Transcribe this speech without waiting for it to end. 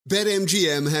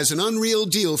BetMGM has an unreal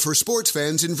deal for sports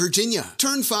fans in Virginia.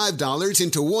 Turn $5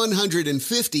 into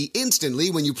 $150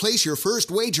 instantly when you place your first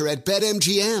wager at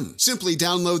BetMGM. Simply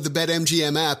download the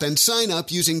BetMGM app and sign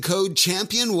up using code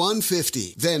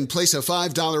CHAMPION150. Then place a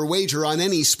 $5 wager on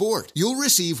any sport. You'll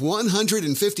receive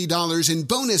 $150 in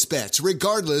bonus bets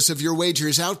regardless of your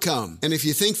wager's outcome. And if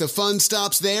you think the fun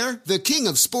stops there, the King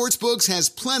of Sportsbooks has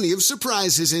plenty of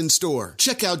surprises in store.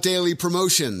 Check out daily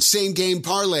promotions, same-game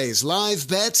parlays, live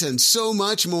bets, and so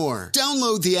much more.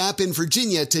 Download the app in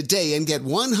Virginia today and get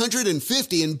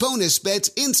 $150 in bonus bets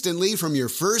instantly from your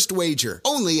first wager.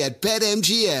 Only at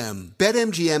BetMGM.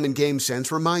 BetMGM and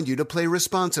GameSense remind you to play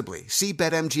responsibly. See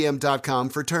BetMGM.com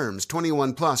for terms.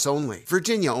 21 plus only.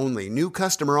 Virginia only. New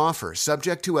customer offer.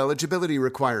 Subject to eligibility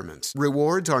requirements.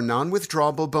 Rewards are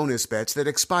non-withdrawable bonus bets that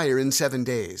expire in 7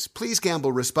 days. Please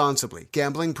gamble responsibly.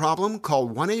 Gambling problem? Call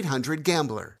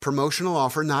 1-800-GAMBLER. Promotional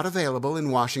offer not available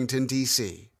in Washington,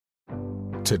 D.C.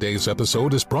 Today's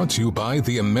episode is brought to you by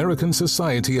the American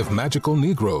Society of Magical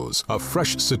Negroes, a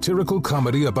fresh satirical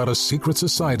comedy about a secret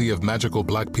society of magical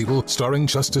black people starring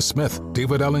Justice Smith,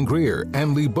 David Allen Greer,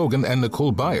 Ann Lee Bogan, and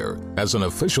Nicole Byer. As an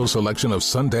official selection of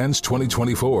Sundance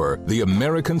 2024, the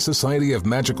American Society of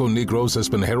Magical Negroes has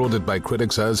been heralded by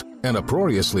critics as an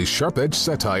uproariously sharp-edged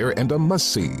satire and a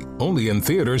must-see. Only in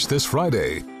theaters this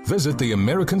Friday. Visit the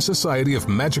American Society of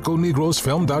Magical Negroes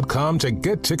Film.com to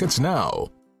get tickets now.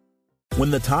 When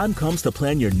the time comes to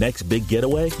plan your next big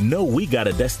getaway, know we got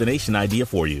a destination idea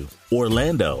for you.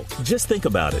 Orlando. Just think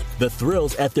about it. The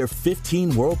thrills at their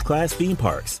 15 world-class theme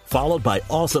parks, followed by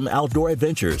awesome outdoor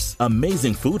adventures,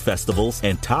 amazing food festivals,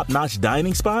 and top-notch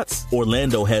dining spots.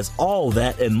 Orlando has all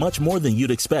that and much more than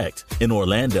you'd expect. In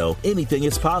Orlando, anything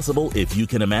is possible if you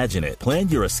can imagine it. Plan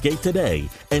your escape today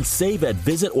and save at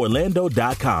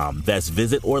visitorlando.com. That's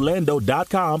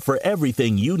visitorlando.com for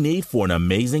everything you need for an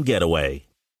amazing getaway.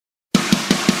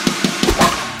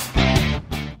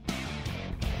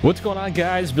 What's going on,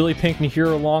 guys? Billy Pickney here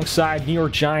alongside New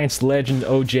York Giants legend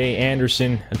O.J.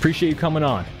 Anderson. Appreciate you coming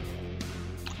on.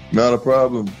 Not a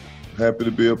problem. Happy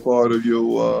to be a part of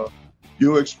your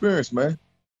experience, man.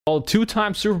 Well,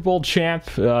 two-time Super Bowl champ.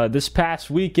 This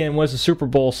past weekend was the Super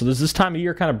Bowl, so does this time of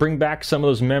year kind of bring back some of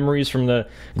those memories from the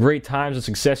great times and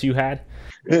success you had?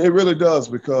 It really does,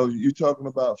 because you're talking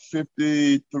about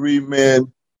 53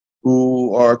 men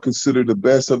who are considered the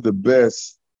best of the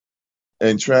best,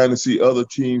 and trying to see other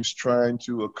teams trying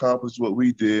to accomplish what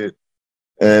we did,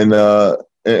 and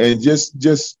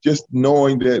just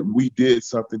knowing that we did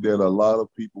something that a lot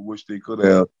of people wish they could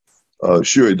have.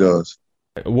 Sure, it does.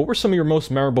 What were some of your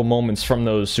most memorable moments from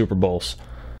those Super Bowls?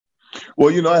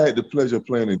 Well, I had the pleasure of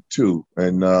playing in two,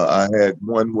 and I had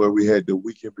one where we had the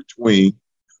week in between,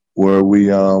 where we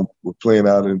were playing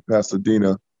out in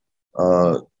Pasadena,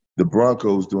 the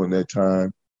Broncos during that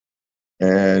time.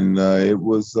 And it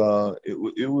was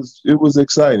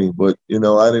exciting, but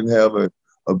I didn't have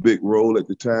a big role at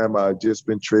the time. I had just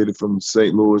been traded from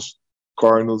St. Louis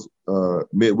Cardinals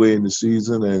midway in the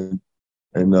season,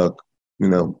 and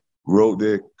rode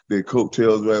their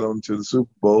coattails right on to the Super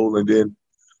Bowl, and then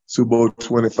Super Bowl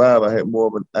 25. I had more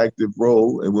of an active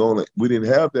role, and we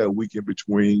didn't have that week in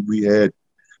between. We had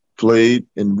played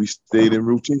and we stayed in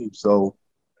routine, so.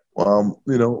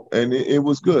 And it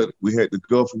was good. We had the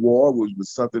Gulf War, which was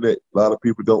something that a lot of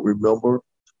people don't remember,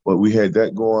 but we had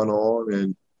that going on,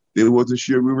 and they wasn't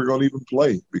sure we were going to even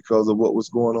play because of what was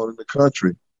going on in the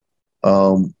country.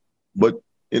 But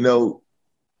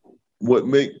what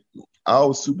made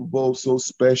our Super Bowl so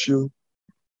special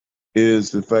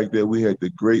is the fact that we had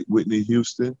the great Whitney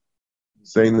Houston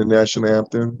sing the national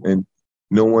anthem, and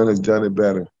no one has done it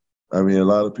better. I mean, a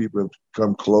lot of people have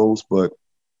come close, but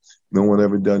no one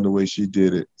ever done the way she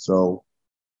did it. So,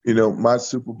 my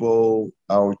Super Bowl,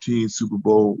 our team's Super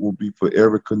Bowl, will be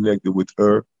forever connected with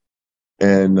her,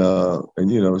 and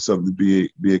it's something to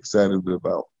be excited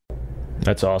about.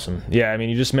 That's awesome. Yeah, I mean,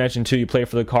 you just mentioned too, you play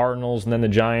for the Cardinals and then the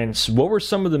Giants. What were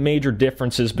some of the major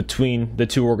differences between the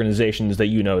two organizations that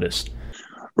you noticed?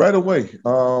 Right away,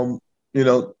 both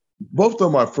of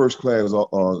them are first-class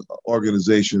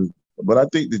organizations, but I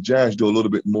think the Giants do a little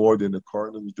bit more than the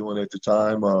Cardinals was doing at the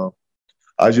time.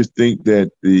 I just think that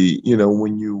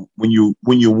when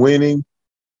you're winning,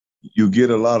 you get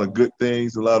a lot of good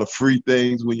things, a lot of free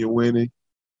things when you're winning,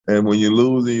 and when you're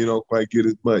losing, you don't quite get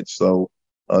as much. So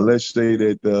let's say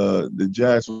that the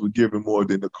Giants were given more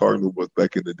than the Cardinals was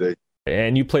back in the day.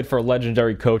 And you played for a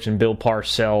legendary coach in Bill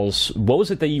Parcells. What was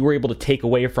it that you were able to take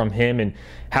away from him, and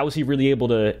how was he really able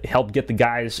to help get the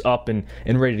guys up and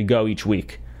ready to go each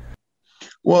week?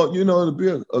 Well, to be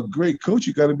a great coach,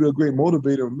 you got to be a great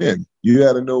motivator of men. You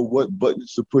got to know what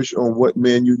buttons to push on what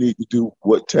man you need to do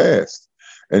what tasks.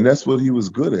 And that's what he was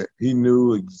good at. He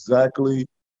knew exactly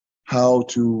how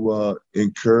to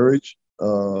encourage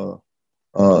the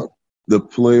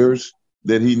players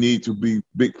that he need to be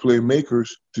big playmakers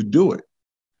to do it.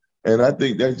 And I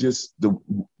think that's just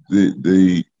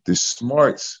the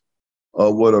smarts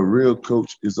of what a real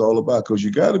coach is all about. Because you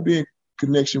got to be in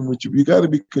connection with you got to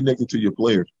be connected to your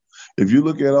players. If you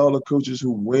look at all the coaches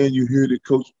who win, you hear the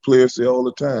players say all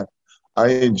the time, I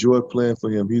enjoy playing for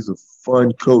him. He's a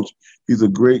fun coach. He's a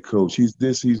great coach. He's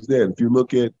this, he's that. If you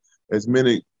look at as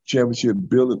many championships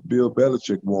Bill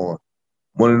Belichick won,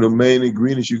 one of the main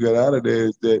ingredients you got out of there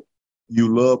is that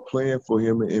you love playing for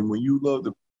him. And when you love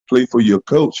to play for your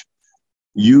coach,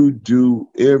 you do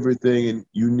everything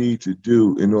you need to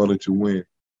do in order to win.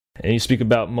 And you speak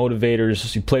about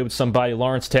motivators. You play with somebody,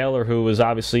 Lawrence Taylor, who was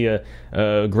obviously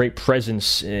a great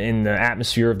presence in the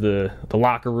atmosphere of the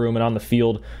locker room and on the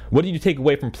field. What did you take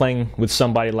away from playing with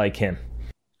somebody like him?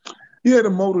 He had a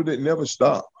motor that never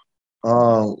stopped.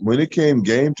 When it came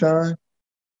game time,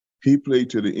 he played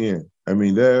to the end. I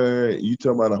mean, you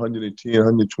talking about 110,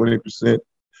 120%,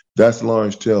 that's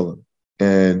Lawrence Taylor.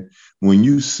 And when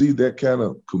you see that kind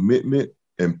of commitment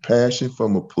and passion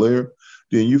from a player,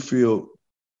 then you feel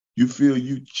you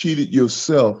cheated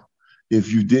yourself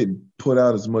if you didn't put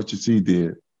out as much as he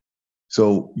did.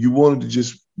 So you wanted to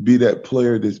just be that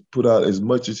player that put out as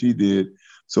much as he did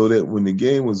so that when the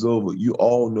game was over, you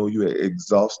all know you had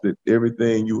exhausted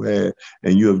everything you had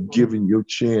and you have given your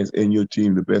chance and your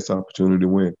team the best opportunity to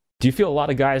win. Do you feel a lot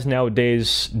of guys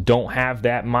nowadays don't have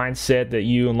that mindset that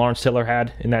you and Lawrence Taylor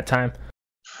had in that time?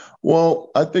 Well,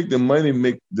 I think the money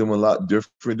makes them a lot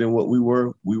different than what we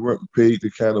were. We weren't paid the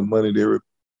kind of money they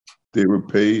were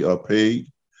paid.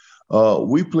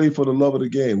 We play for the love of the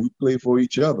game. We play for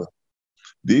each other.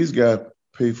 These guys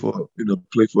play for a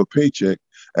paycheck.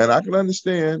 And I can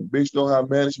understand based on how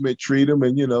management treat them.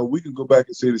 And, we can go back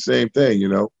and say the same thing,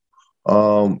 you're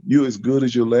as good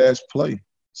as your last play.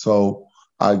 So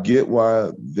I get why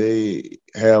they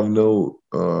have no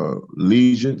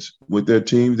allegiance with their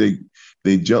team.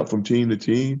 They jump from team to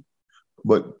team.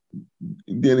 But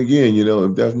then again,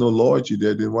 if there's no loyalty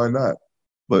there, then why not?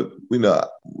 But,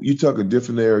 you talk a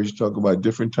different areas, you talk about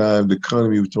different times, the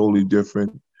economy was totally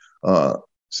different.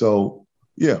 So,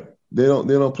 yeah, they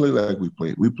don't play like we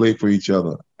play. We play for each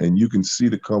other, and you can see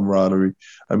the camaraderie.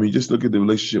 I mean, just look at the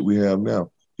relationship we have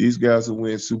now. These guys who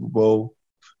win Super Bowl,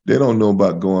 they don't know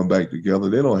about going back together.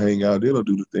 They don't hang out. They don't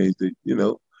do the things that,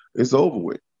 it's over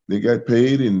with. They got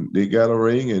paid, and they got a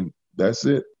ring, and that's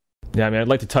it. Yeah, I'd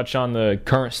like to touch on the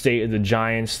current state of the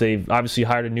Giants. They've obviously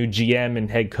hired a new GM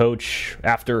and head coach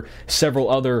after several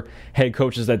other head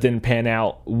coaches that didn't pan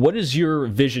out. What is your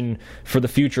vision for the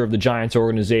future of the Giants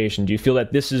organization? Do you feel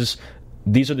that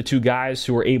these are the two guys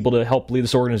who are able to help lead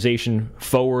this organization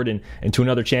forward and to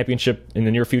another championship in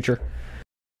the near future?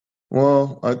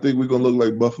 Well, I think we're going to look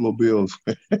like Buffalo Bills.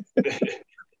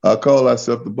 I call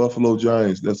ourselves the Buffalo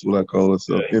Giants. That's what I call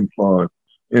ourselves in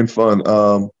fun.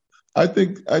 I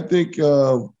think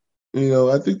the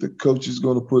coach is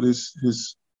going to put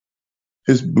his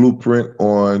blueprint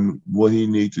on what he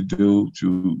needs to do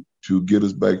to get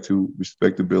us back to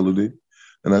respectability,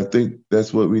 and I think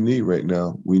that's what we need right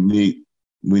now. We need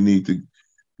to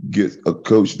get a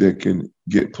coach that can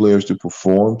get players to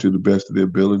perform to the best of their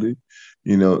ability.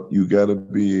 You got to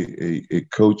be a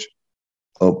coach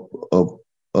got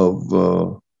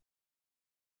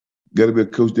to be a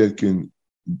coach that can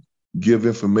give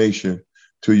information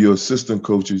to your assistant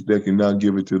coaches that can now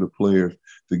give it to the players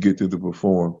to get them to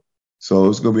perform. So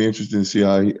it's going to be interesting to see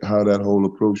how that whole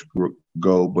approach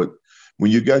go. But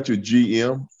when you got your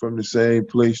GM from the same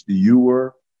place that you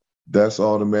were, that's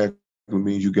automatically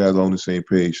means you guys are on the same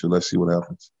page. So let's see what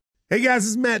happens. Hey guys,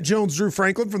 this is Matt Jones, Drew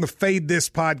Franklin from the Fade This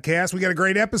podcast. We got a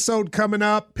great episode coming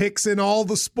up, picks in all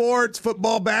the sports,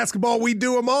 football, basketball, we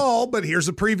do them all. But here's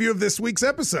a preview of this week's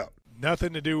episode.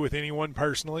 Nothing to do with anyone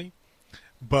personally,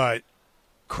 but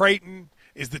Creighton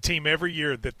is the team every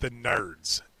year that the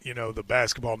nerds, the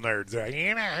basketball nerds, they're like,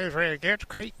 who's really good?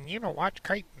 Creighton, watch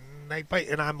Creighton. They play.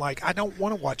 And I'm like, I don't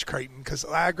want to watch Creighton because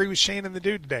I agree with Shannon the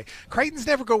dude today. Creighton's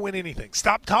never going to win anything.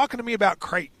 Stop talking to me about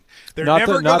Creighton. They're not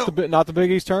never not the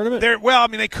Big East tournament.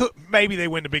 They could maybe they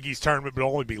win the Big East tournament, but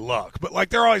it'll only be luck. But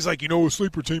they're always like, a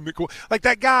sleeper team that like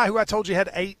that guy who I told you had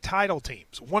 8 title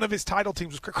teams. One of his title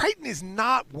teams was Creighton is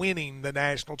not winning the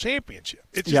national championship.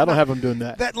 I don't have them doing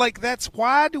that. That's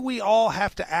why do we all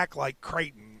have to act like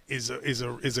Creighton is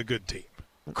a good team?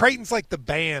 Creighton's like the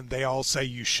band they all say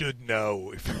you should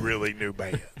know if you really knew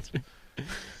bands.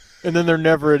 And then they're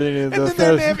never at any of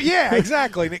the yeah,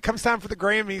 exactly. And it comes time for the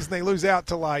Grammys, and they lose out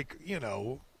to, like,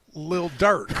 Lil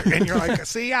Durk. And you're like,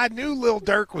 see, I knew Lil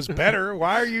Durk was better.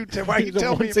 Why are you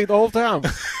telling me? See the whole time.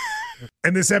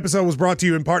 And this episode was brought to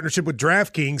you in partnership with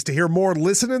DraftKings. To hear more,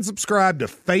 listen and subscribe to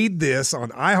Fade This on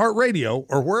iHeartRadio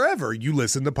or wherever you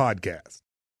listen to podcasts.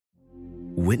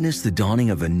 Witness the dawning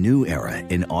of a new era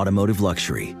in automotive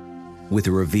luxury with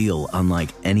a reveal unlike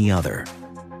any other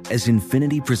as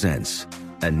Infiniti presents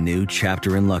a new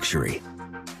chapter in luxury,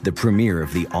 the premiere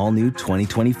of the all-new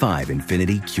 2025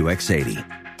 Infiniti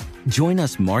QX80. Join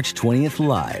us March 20th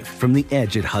live from the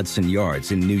Edge at Hudson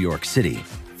Yards in New York City,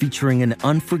 featuring an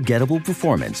unforgettable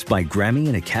performance by Grammy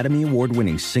and Academy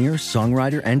Award-winning singer,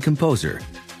 songwriter, and composer,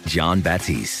 Jon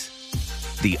Batiste.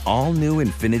 The all-new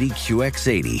Infiniti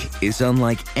QX80 is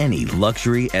unlike any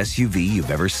luxury SUV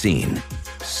you've ever seen.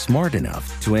 Smart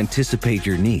enough to anticipate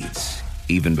your needs,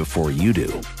 even before you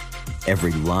do.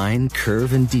 Every line,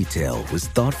 curve, and detail was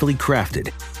thoughtfully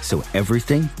crafted so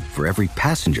everything for every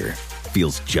passenger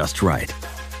feels just right.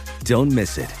 Don't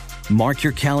miss it. Mark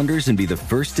your calendars and be the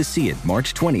first to see it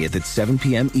March 20th at 7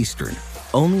 p.m. Eastern,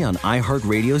 only on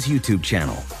iHeartRadio's YouTube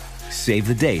channel. Save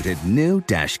the date at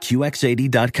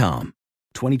new-QX80.com.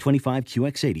 2025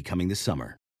 QX80 coming this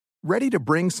summer. Ready to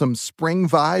bring some spring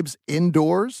vibes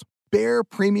indoors? Behr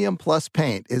Premium Plus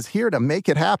paint is here to make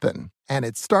it happen, and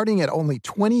it's starting at only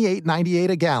 $28.98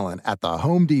 a gallon at the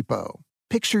Home Depot.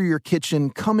 Picture your kitchen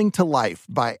coming to life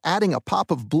by adding a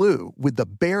pop of blue with the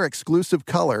Behr exclusive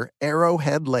color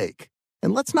Arrowhead Lake.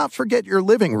 And let's not forget your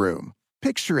living room.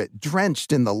 Picture it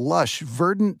drenched in the lush,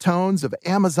 verdant tones of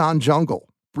Amazon jungle,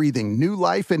 breathing new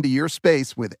life into your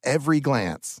space with every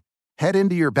glance. Head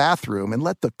into your bathroom and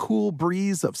let the cool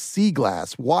breeze of sea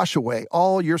glass wash away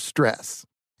all your stress.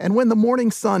 And when the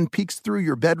morning sun peeks through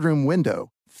your bedroom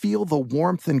window, feel the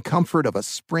warmth and comfort of a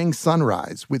spring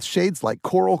sunrise with shades like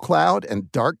coral cloud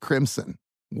and dark crimson.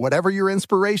 Whatever your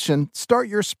inspiration, start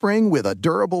your spring with a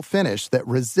durable finish that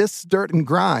resists dirt and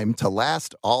grime to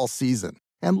last all season.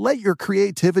 And let your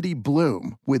creativity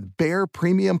bloom with Behr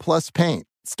Premium Plus paint,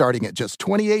 starting at just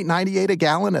 $28.98 a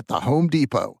gallon at the Home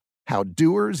Depot. How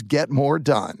doers get more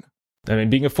done. I mean,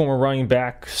 being a former running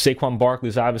back, Saquon Barkley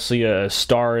is obviously a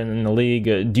star in the league.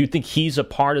 Do you think he's a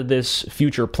part of this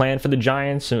future plan for the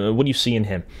Giants? What do you see in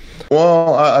him?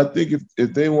 Well, I think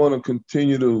if they want to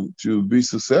continue to be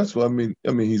successful, I mean,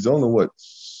 he's only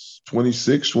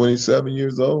 26, 27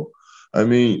 years old. I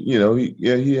mean,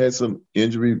 he had some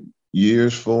injury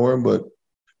years for him, but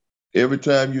every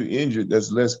time you're injured,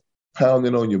 that's less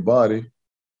pounding on your body.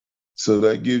 So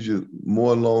that gives you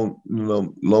more longevity,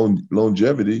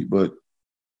 but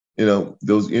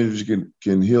those injuries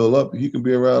can heal up. He can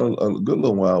be around a good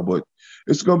little while, but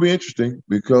it's going to be interesting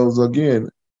because again,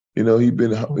 he's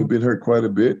been hurt quite a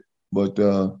bit, but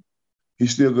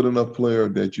he's still a good enough player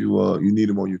that you need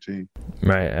him on your team.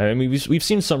 Right. I mean, we've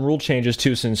seen some rule changes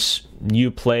too since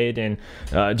you played, and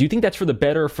do you think that's for the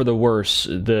better or for the worse?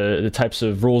 The types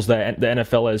of rules that the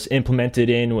NFL has implemented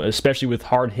especially with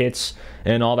hard hits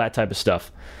and all that type of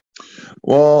stuff.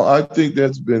 Well, I think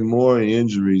that's been more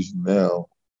injuries now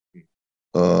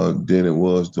than it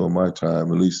was during my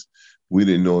time. At least we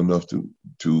didn't know enough to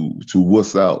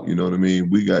wuss out. You know what I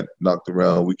mean? We got knocked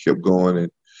around. We kept going,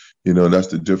 and that's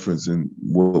the difference in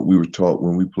what we were taught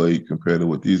when we played compared to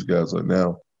what these guys are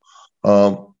now.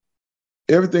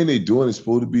 Everything they're doing is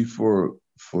supposed to be for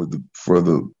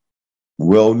the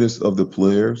wellness of the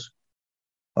players.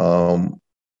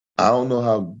 I don't know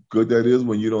how good that is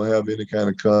when you don't have any kind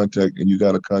of contact and you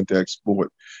got a contact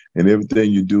sport and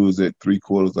everything you do is at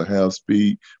 3/4 or half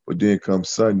speed, but then come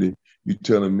Sunday, you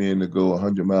telling men to go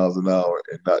 100 miles an hour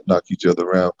and not knock each other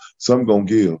around. Some gonna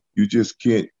give. You just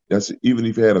can't. That's even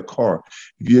if you had a car.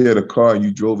 If you had a car and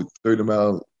you drove at 30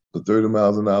 miles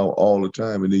an hour all the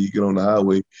time, and then you get on the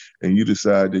highway and you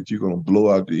decide that you're gonna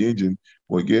blow out the engine,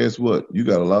 well, guess what? You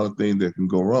got a lot of things that can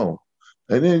go wrong.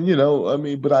 And then,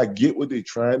 but I get what they're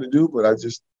trying to do, but I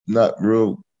just not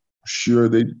real sure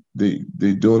they're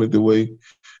doing it the way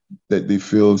that they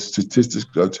feel statistics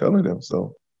are telling them.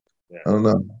 So I don't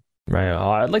know. Right.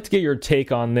 I'd like to get your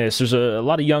take on this. There's a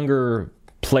lot of younger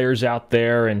players out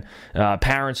there and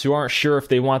parents who aren't sure if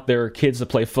they want their kids to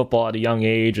play football at a young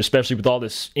age, especially with all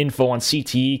this info on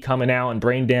CTE coming out and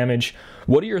brain damage.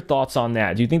 What are your thoughts on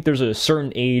that? Do you think there's a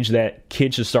certain age that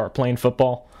kids should start playing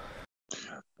football?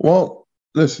 Well,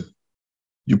 listen,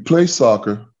 you play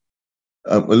soccer.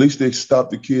 At least they stop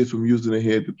the kids from using their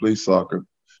head to play soccer.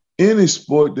 Any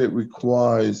sport that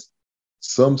requires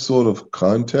some sort of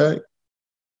contact,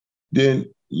 then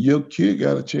your kid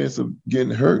got a chance of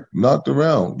getting hurt, knocked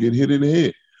around, getting hit in the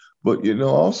head. But,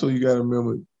 also you got to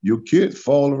remember, your kids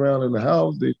fall around in the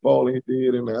house. They fall in the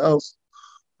head in the house.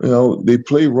 They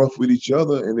play rough with each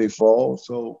other and they fall.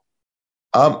 So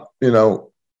I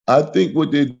think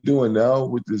what they're doing now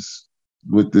with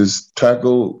this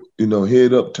tackle,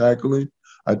 head up tackling,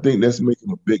 I think that's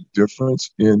making a big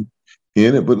difference in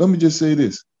it. But let me just say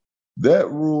this. That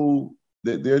rule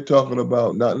that they're talking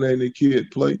about, not letting the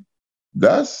kid play,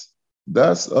 that's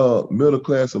middle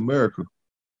class America.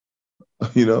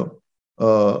 The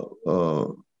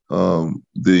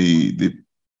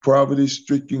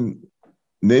poverty-stricken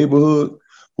neighborhood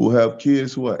who have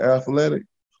kids who are athletic.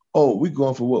 Oh, we're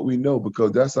going for what we know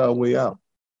because that's our way out.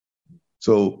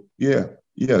 So yeah,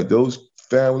 those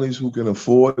families who can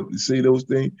afford to say those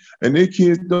things, and their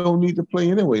kids don't need to play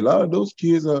anyway. A lot of those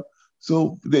kids are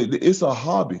it's a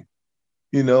hobby,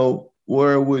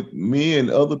 where with me and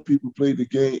other people played the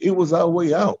game, it was our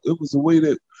way out. It was a way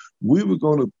that we were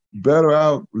going to better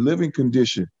our living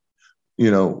condition,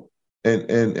 and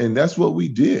that's what we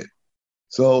did.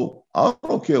 So I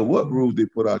don't care what rules they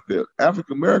put out there.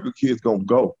 African American kids gonna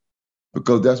go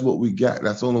because that's what we got.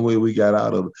 That's the only way we got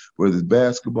out of it. Whether it's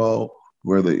basketball,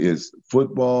 whether it's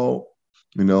football,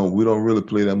 we don't really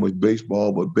play that much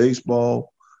baseball, but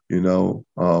baseball,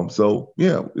 So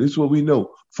yeah, it's what we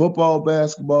know. Football,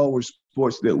 basketball were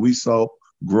sports that we saw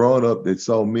growing up, that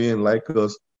saw men like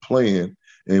us playing.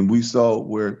 And we saw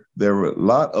where there were a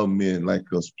lot of men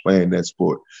like us playing that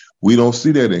sport. We don't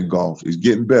see that in golf. It's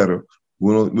getting better.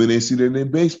 We didn't see that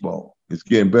in baseball. It's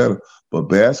getting better. But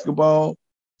basketball,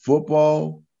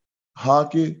 football,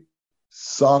 hockey,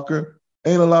 soccer,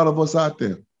 ain't a lot of us out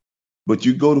there. But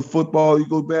you go to football, you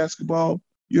go basketball,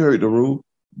 you heard the rule.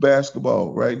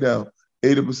 Basketball right now,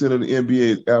 80% of the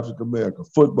NBA is African American.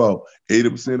 Football,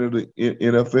 80% of the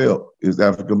NFL is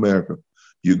African American.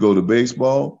 You go to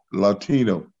baseball,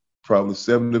 Latino, probably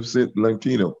 70%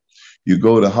 Latino. You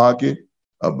go to hockey,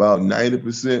 about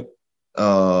 90%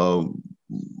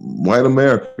 white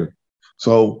American.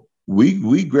 So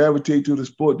we gravitate to the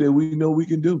sport that we know we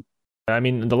can do. I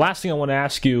mean, the last thing I want to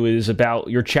ask you is about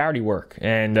your charity work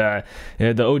and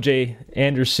the O.J.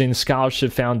 Anderson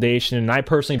Scholarship Foundation, and I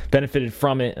personally benefited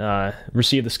from it,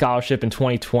 received the scholarship in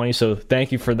 2020, so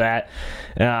thank you for that.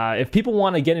 If people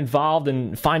want to get involved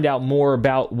and find out more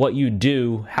about what you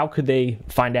do, how could they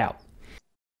find out?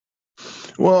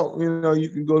 Well, you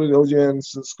can go to the O.J.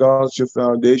 Anderson Scholarship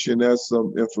Foundation. There's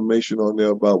some information on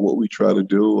there about what we try to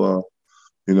do.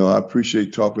 I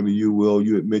appreciate talking to you, Will.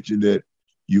 You had mentioned that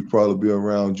you'll probably be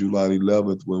around July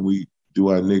 11th when we do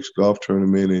our next golf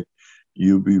tournament, and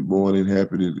you'll be more than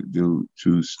happy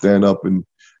to stand up and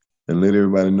let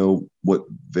everybody know what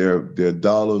their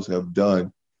dollars have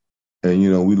done.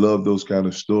 And we love those kind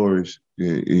of stories.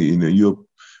 You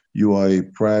are a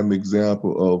prime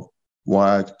example of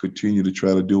why I continue to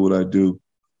try to do what I do.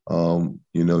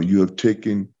 You have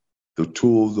taken the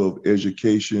tools of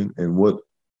education and what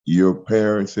your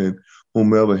parents and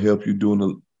whomever helped you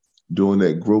during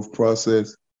that growth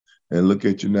process, and look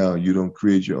at you now. You don't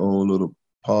create your own little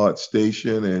podcast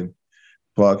station,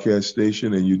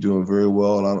 and you're doing very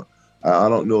well. I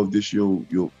don't know if this your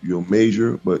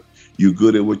major, but you're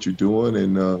good at what you're doing,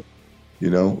 and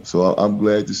so I'm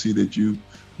glad to see that you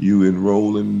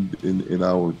enroll in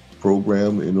our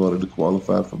program in order to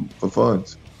qualify for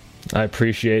funds. I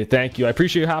appreciate it. Thank you. I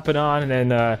appreciate you hopping on,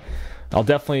 and I'll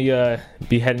definitely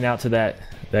be heading out to that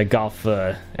golf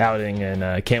outing,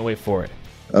 and can't wait for it.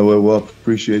 Well,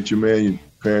 appreciate you, man. Your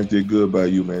parents did good by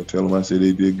you, man. Tell them I said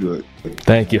they did good.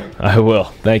 Thank you. I will.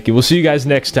 Thank you. We'll see you guys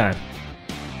next time.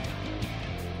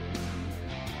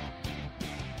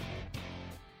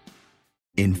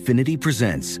 Infiniti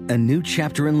presents a new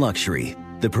chapter in luxury,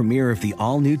 the premiere of the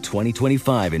all-new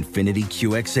 2025 Infiniti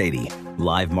QX80,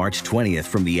 live March 20th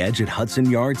from the Edge at Hudson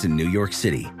Yards in New York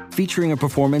City, featuring a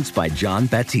performance by John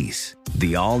Batiste.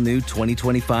 The all-new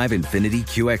 2025 Infiniti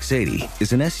QX80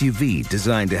 is an SUV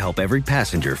designed to help every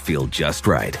passenger feel just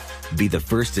right. Be the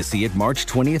first to see it March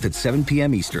 20th at 7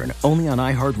 p.m. Eastern, only on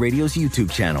iHeartRadio's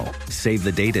YouTube channel. Save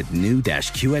the date at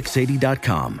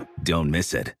new-QX80.com. Don't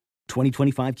miss it.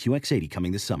 2025 QX80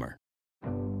 coming this summer.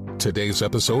 Today's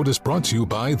episode is brought to you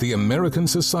by the American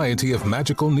Society of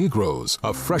Magical Negroes,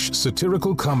 a fresh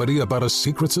satirical comedy about a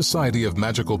secret society of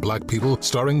magical black people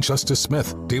starring Justice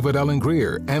Smith, David Allen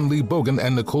Greer, Ann Lee Bogan,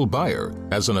 and Nicole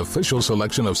Byer. As an official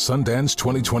selection of Sundance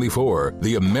 2024,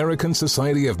 the American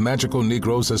Society of Magical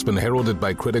Negroes has been heralded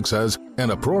by critics as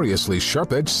an uproariously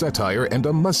sharp-edged satire and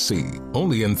a must-see.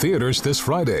 Only in theaters this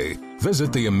Friday.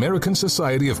 Visit the American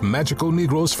Society of Magical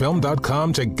Negroes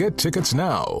Film.com to get tickets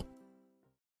now.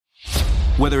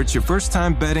 Whether it's your first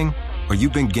time betting or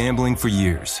you've been gambling for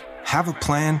years, have a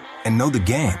plan and know the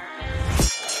game.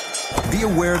 Be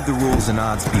aware of the rules and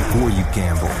odds before you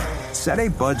gamble. Set a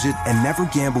budget and never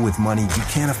gamble with money you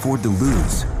can't afford to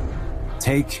lose.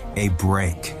 Take a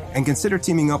break and consider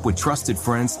teaming up with trusted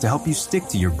friends to help you stick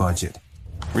to your budget.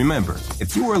 Remember,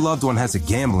 if you or a loved one has a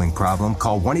gambling problem,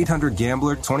 call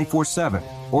 1-800-GAMBLER 24/7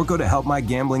 or go to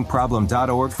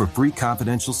helpmygamblingproblem.org for free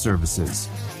confidential services.